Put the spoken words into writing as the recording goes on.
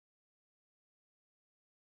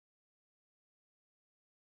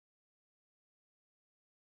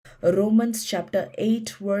Romans chapter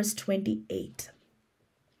 8, verse 28.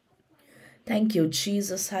 Thank you,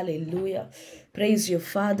 Jesus. Hallelujah. Praise you,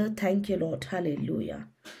 Father. Thank you, Lord. Hallelujah.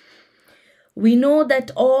 We know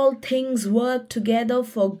that all things work together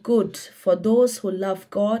for good for those who love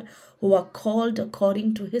God, who are called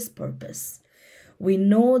according to his purpose. We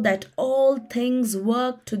know that all things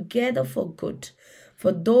work together for good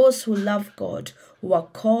for those who love God, who are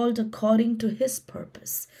called according to his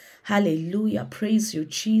purpose. Hallelujah. Praise you,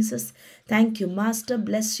 Jesus. Thank you, Master.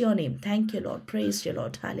 Bless your name. Thank you, Lord. Praise you,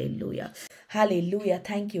 Lord. Hallelujah. Hallelujah.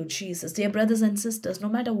 Thank you, Jesus. Dear brothers and sisters, no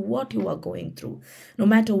matter what you are going through, no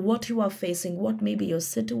matter what you are facing, what may be your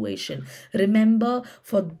situation, remember,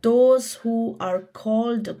 for those who are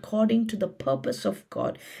called according to the purpose of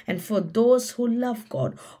God, and for those who love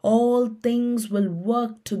God, all things will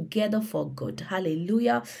work together for good.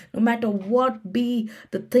 Hallelujah. No matter what be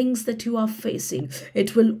the things that you are facing,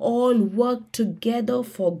 it will all work together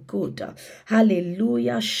for good.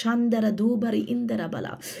 Hallelujah. Shandara dubari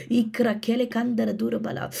indarabala. Ikra kele kandara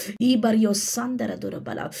durabala. Ibario sandara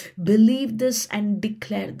durabala. Believe this and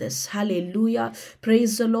declare this. Hallelujah.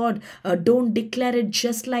 Praise the Lord. Don't declare it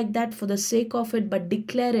just like that for the sake of it, but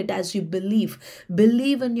declare it as you believe.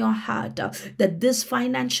 Believe in your heart that this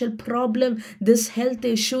financial problem, this health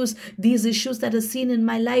issues, these issues that are seen in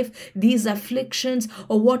my life, these afflictions,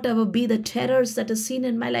 or whatever be the terrors that are seen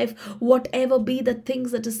in my life, whatever be the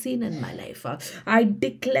things that are seen in my life, I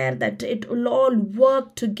declare that it will all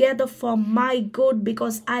work together for my good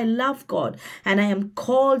because I love God and I am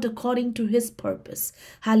called according to his purpose.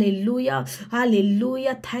 Hallelujah.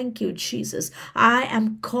 Hallelujah. Thank you, Jesus. I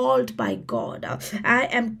am called by God. I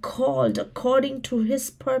am called according to his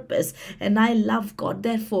purpose and I love God.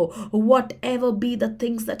 Therefore, whatever be the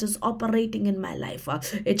things that is operating in my life,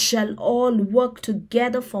 it shall all work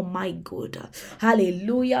together for my good.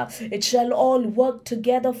 Hallelujah. It shall all work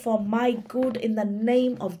together for my good in the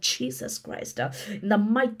name of Jesus Christ. In the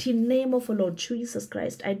mighty name of the Lord Jesus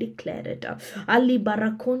Christ, I declare it. Ali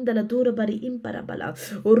barakonda la dura bari imparabala.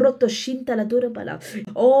 Uroto shinta la dura bala.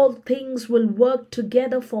 All things will work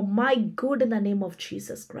together for my good in the name of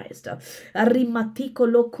Jesus Christ.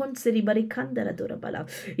 Arimatiko lo konseri bari kandara dura bala.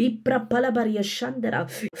 Ipra pala bari yashandara.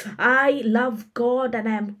 I love God and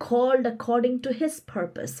I am called according to his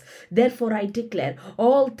purpose. Therefore, I declare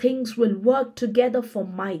all things will work together for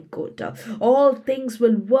my good. All things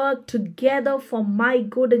will work together for my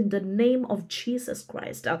good in the name of Jesus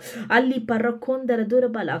Christ. Ali parakondara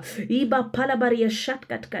durabala. Iba palabaria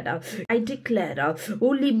shatkatkada. I declare,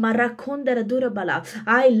 Uli marakondara durabala.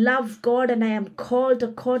 I love God and I am called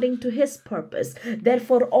according to his purpose.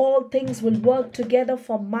 Therefore, all things will work together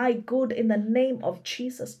for my good in the name of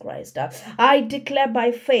Jesus Christ. I declare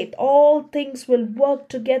by faith, all things will work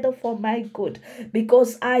together for my good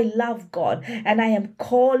because I love God and I am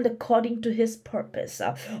called according to his purpose.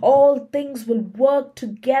 All things will work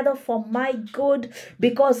together for my good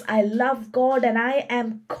because I love God and I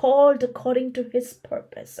am called according to his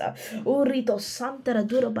purpose. Urito santara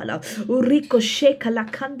durabala, uriko shekala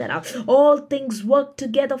kandara. All things work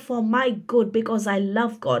together for my good because I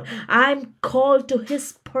love God. I'm called to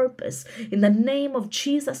his purpose. In the name of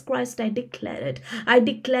Jesus Christ, I declare it. I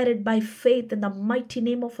declare it by faith in the mighty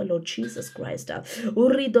name of our Lord Jesus Christ.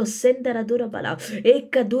 Urido sendera durabala,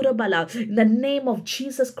 eka durabala. In the name of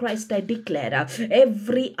Jesus Christ, I declare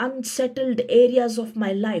every unsettled areas of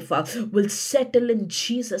my life will settle in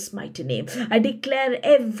Jesus' mighty name. I declare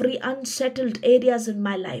every unsettled areas in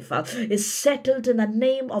my life is settled in the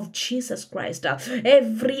name of Jesus Christ.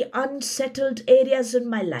 Every unsettled areas in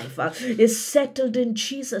my life is settled in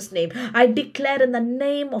Jesus' name. I declare in the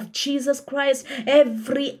name of Jesus Christ,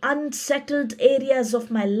 every unsettled areas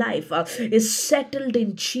of my life is settled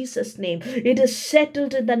in Jesus' name. It is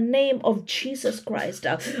settled in the name of Jesus Christ.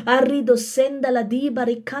 Arido sendala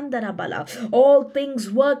dibari kandarabala. All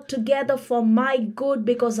things work together for my good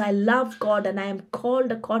because I love God and I am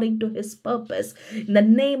called according to his purpose. In the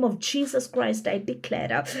name of Jesus Christ, I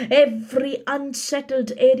declare every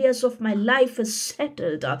unsettled areas of my life is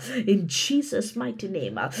settled in Jesus' mighty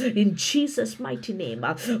name. In Jesus' mighty name.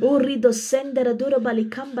 Urido sendera durabali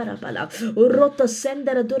kambarabala. Uroto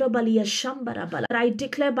sendera durabali yashambarabala. I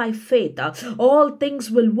declare by faith, all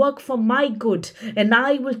things will work for my good and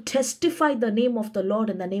I will testify the name of the Lord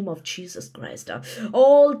in the name of Jesus Christ.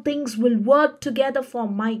 All things will work together for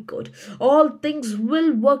my good. All things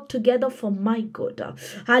will work together for my good.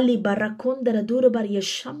 Ali barakondera durabali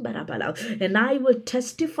yashambarabala. And I will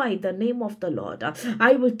testify the name of the Lord.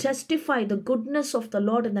 I will testify the goodness of the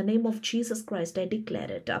Lord in the name of Jesus Christ. I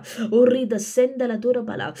declare it. Uri the sendala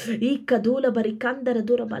durabala, ikadula barikandara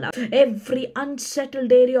durabala. Every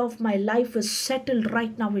unsettled area of my life is settled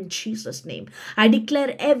right now in Jesus' name. I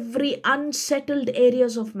declare every unsettled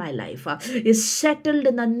areas of my life is settled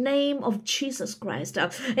in the name of Jesus Christ.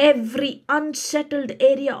 Every unsettled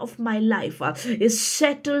area of my life is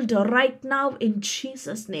settled right now in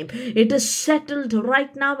Jesus' name. It is settled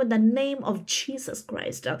right now in the name of Jesus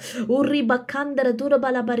Christ. Uriba kandara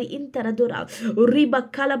durabala bari intara dura.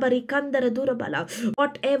 Uriba kalabari kandara durabala.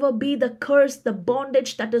 Whatever be the curse, the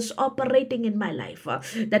bondage that is operating in my life,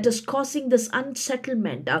 that is causing this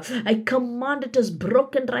unsettlement, I command it is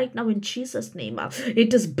broken right now in Jesus' name.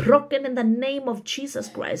 It is broken in the name of Jesus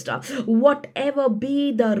Christ. Whatever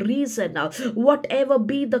be the reason, whatever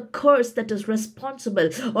be the curse that is responsible,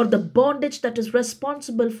 or the bondage that is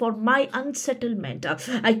responsible for my unsettlement,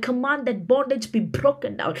 I command that bondage be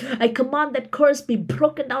broken down. I command that curse be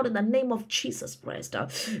broken down in the name of Jesus Christ.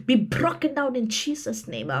 Be broken down in Jesus'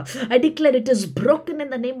 name. I declare it is broken in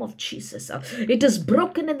the name of Jesus. It is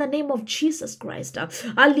broken in the name of Jesus Christ.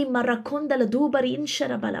 Ali marakonda la dubari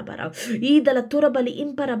inshara balabara. Idala turabali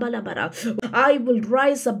impara balabara. I will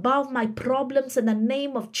rise above my problems in the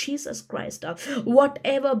name of Jesus Christ.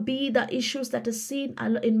 Whatever be the issues that is seen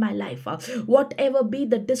in my life, whatever be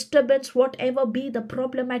the disturbance, whatever be the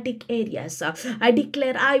problematic areas, I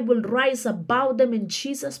declare I will rise above them in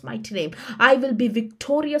Jesus' mighty name. I will be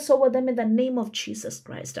victorious over them in the name of Jesus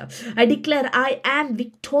Christ. I declare I am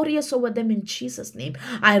victorious over them in Jesus' name.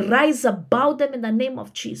 I rise above them in the name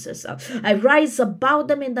of Jesus. I rise above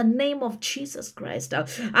them in the name of Jesus Christ.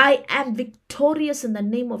 I am victorious in the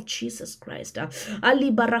name of Jesus Christ.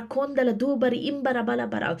 Ali barakonda la dubari imbara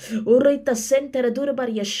balabara. Urita sentere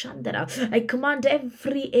durabari yashandara. I command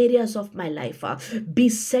every areas of my life be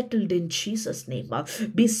settled in Jesus' name.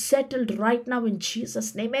 Be settled right now in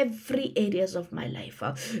Jesus' name. Every areas of my life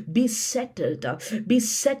be settled. Be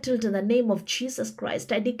settled in the name of Jesus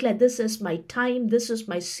Christ. I declare this is my time. This is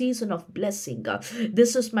my season of blessing.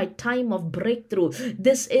 This is my time of breakthrough.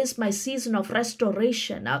 This is my season of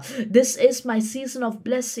restoration. This is my season of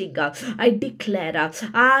blessing. I declare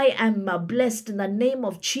I am blessed in the name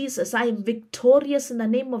of Jesus. I am victorious in the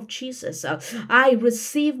name of Jesus. I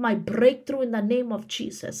receive my breakthrough in the name of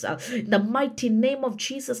Jesus. In the mighty name of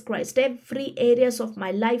Jesus Christ, every areas of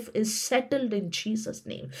my life is settled in Jesus'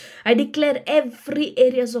 name. I declare every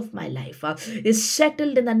areas of my life is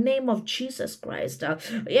settled in the name of Jesus Christ.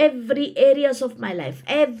 Every areas of my life,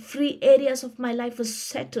 every areas of my life is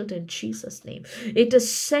settled in Jesus' name. It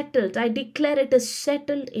is settled. I declare it is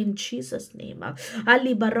settled in Jesus' name.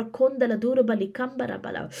 Ali barakonda la durabali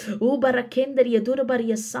kambarabala. Ubarakendri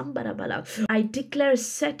durabari sambarabala. I declare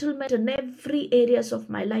settlement in every areas of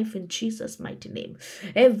my life in Jesus' mighty name.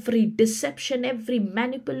 Every deception, every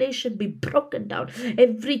manipulation be broken down.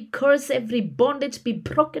 Every curse, every bondage be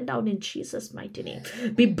broken down in Jesus' mighty name.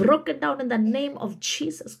 Be broken down in the name of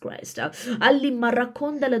Jesus Christ. Ali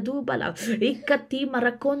marakonda la dubala. Ikati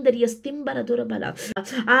marakonda yestimbara durabala.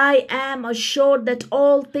 I am assured that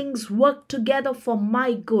all things work together for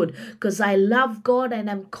my good because I love God and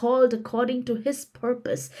am called according to his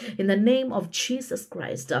purpose in the name of Jesus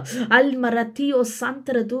Christ. Al maratio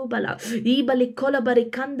santara dubala. Ibali kolabari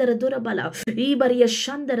kandara durabala. Ibari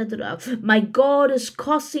yashandara dura. My God is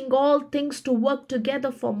causing all things to work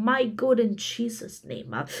together for my good in Jesus'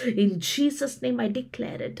 name. In Jesus' name I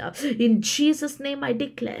declare it. In Jesus' name I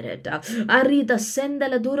declare it. Arida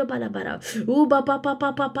sendala durabala bara. Uba papa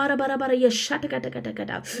papa para bara bara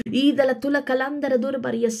yashatakatakata. Idala tula kalandara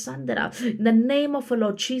durabari yasandara. In the name of our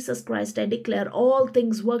Lord Jesus Christ, I declare all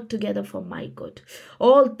things work together for my good.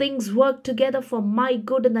 All things work together for my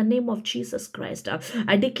good in the name of Jesus Christ.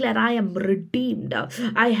 I declare I am redeemed.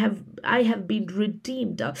 I have been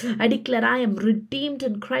redeemed. I declare I am redeemed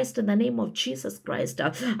in Christ in the name of Jesus Christ.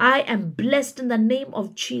 I am blessed in the name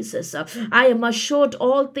of Jesus. I am assured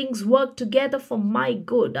all things work together for my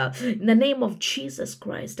good in the name of Jesus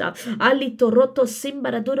Christ. Ali toroto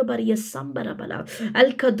simbara durabari sambara bala.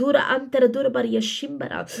 Al kadura antara durabari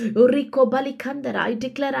shimbara. Uriko balikandara. I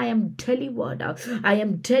declare I am delivered. I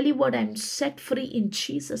am delivered. I am set free in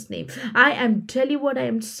Jesus' name. I am delivered. I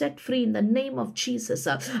am set free in the name of Jesus.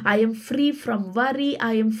 I am am free from worry.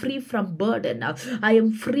 I am free from burden. I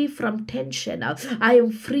am free from tension. I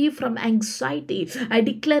am free from anxiety. I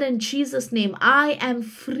declare in Jesus' name, I am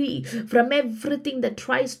free from everything that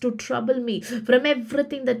tries to trouble me, from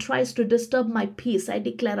everything that tries to disturb my peace. I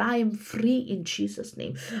declare I am free in Jesus'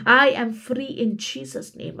 name. I am free in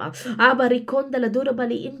Jesus' name. Abarikonda la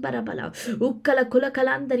durabali imbarabala. Ukkala kula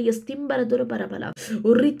kalandari estimbara durabarabala.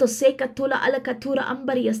 Urito seka tula alakatura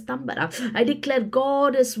ambari estambara. I declare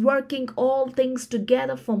God is working all things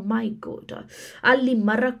together for my good. Ali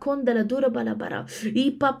marakonda la durabalabara.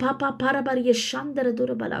 Ipa papa parabari shandara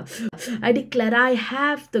durabala. I declare I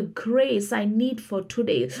have the grace I need for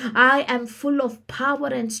today. I am full of power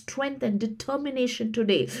and strength and determination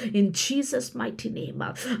today in Jesus' mighty name.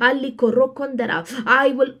 Ali korokondara. I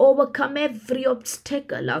will overcome every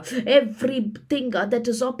obstacle, everything that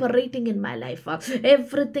is operating in my life,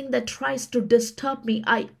 everything that tries to disturb me.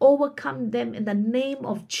 I overcome them in the name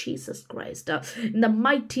of Jesus Christ. In the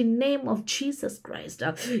mighty name of Jesus Christ.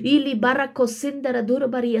 Ili barako sindara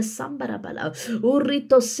durabari sambarabala.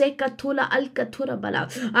 Urito seka tula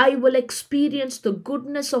alkaturabala. I will experience the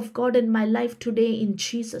goodness of God in my life today in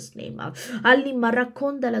Jesus' name. Ali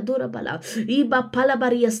marakonda la durabala. Iba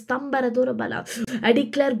palabari stambara durabala. I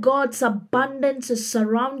declare God's abundance is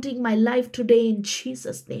surrounding my life today in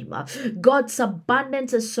Jesus' name. God's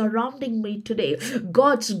abundance is surrounding me today.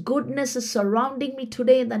 God's goodness is surrounding me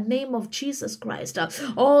today in the name of Jesus Christ.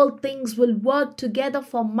 All things will work together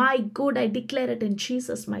for my good. I declare it in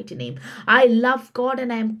Jesus' mighty name. I love God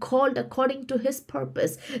and I am called according to his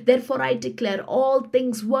purpose. Therefore, I declare all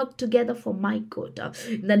things work together for my good.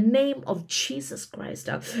 In the name of Jesus Christ.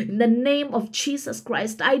 In the name of Jesus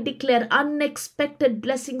Christ, I declare unexpected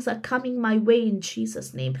blessings are coming my way in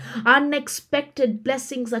Jesus' name. Unexpected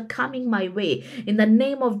blessings are coming my way in the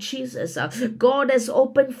name of Jesus. God has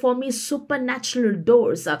opened for me supernatural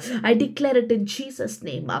doors. I declare it in Jesus'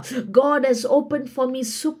 name. God has opened for me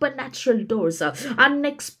supernatural doors.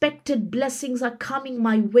 Unexpected blessings are coming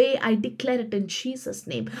my way. I declare it in Jesus'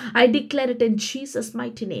 name. I declare it in Jesus'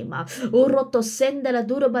 mighty name. Uroto sendala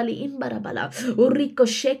durabali imbarabala. Uriko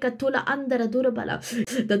sheka tula andara durabala.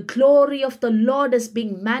 The glory of the Lord is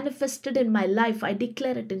being manifested in my life. I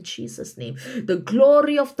declare it in Jesus' name. The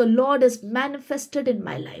glory of the Lord is manifested in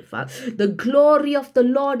my life. The glory of the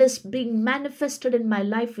Lord is being manifested in my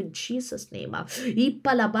life in Jesus' name.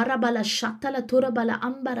 Ipala barabala shatala turabala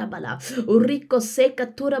ambarabala. Uriko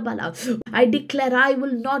seka turabala. I declare I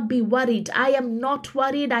will not be worried. I am not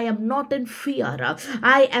worried. I am not in fear.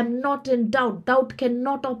 I am not in doubt. Doubt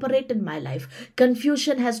cannot operate in my life.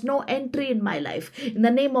 Confusion has no entry in my life. In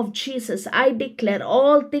the name of Jesus, I declare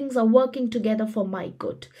all things are working together for my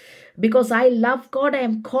good. Because I love God, I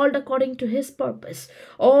am called according to his purpose.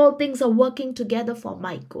 All things are working together for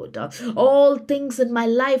my good. All things in my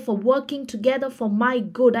life are working together for my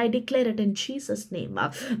good. I declare it in Jesus' name.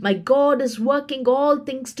 My God is working all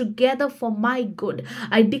things together for my good.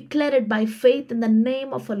 I declare it by faith in the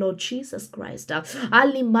name of our Lord Jesus Christ.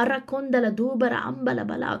 Ali marakondala dubara ambala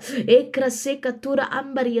bala. Ekra sekatura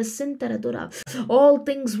ambari yasintaradura. All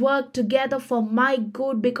things work together for my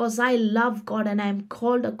good because I love God and I am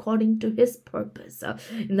called according to his purpose.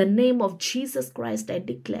 In the name of Jesus Christ, I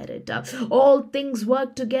declare it. All things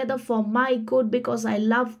work together for my good because I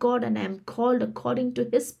love God and I am called according to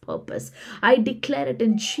his purpose. I declare it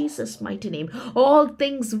in Jesus' mighty name. All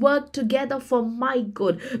things work together for my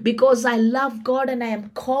good because I love God and I am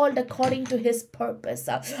called according to his purpose.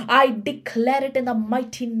 I declare it in the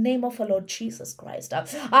mighty name of our Lord Jesus Christ.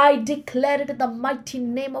 I declare it in the mighty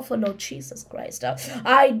name of our Lord Jesus Christ.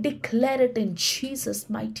 I declare it in Jesus'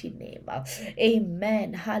 mighty name.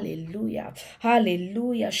 Amen. Hallelujah.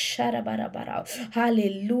 Hallelujah. Sharabarabara.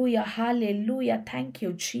 Hallelujah. Hallelujah. Thank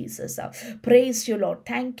you, Jesus. Praise you, Lord.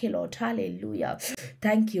 Thank you, Lord. Hallelujah.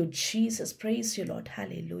 Thank you, Jesus. Praise you, Lord.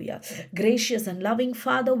 Hallelujah. Gracious and loving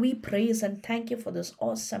Father, we praise and thank you for this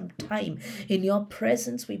awesome time in your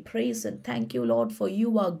presence. We praise and thank you, Lord, for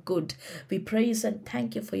you are good. We praise and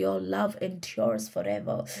thank you for your love endures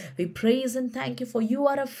forever. We praise and thank you for you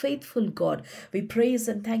are a faithful God. We praise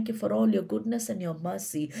and thank you for all your goodness and your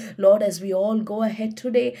mercy. Lord, as we all go ahead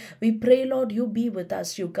today, we pray, Lord, you be with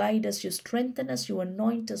us, you guide us, you strengthen us, you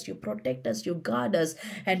anoint us, you protect us, you guard us,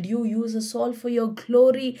 and you use us all for your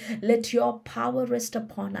glory. Let your power rest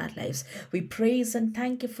upon our lives. We praise and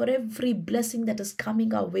thank you for every blessing that is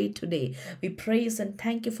coming our way today. We praise and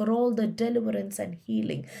thank you for all the deliverance and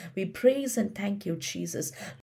healing. We praise and thank you, Jesus.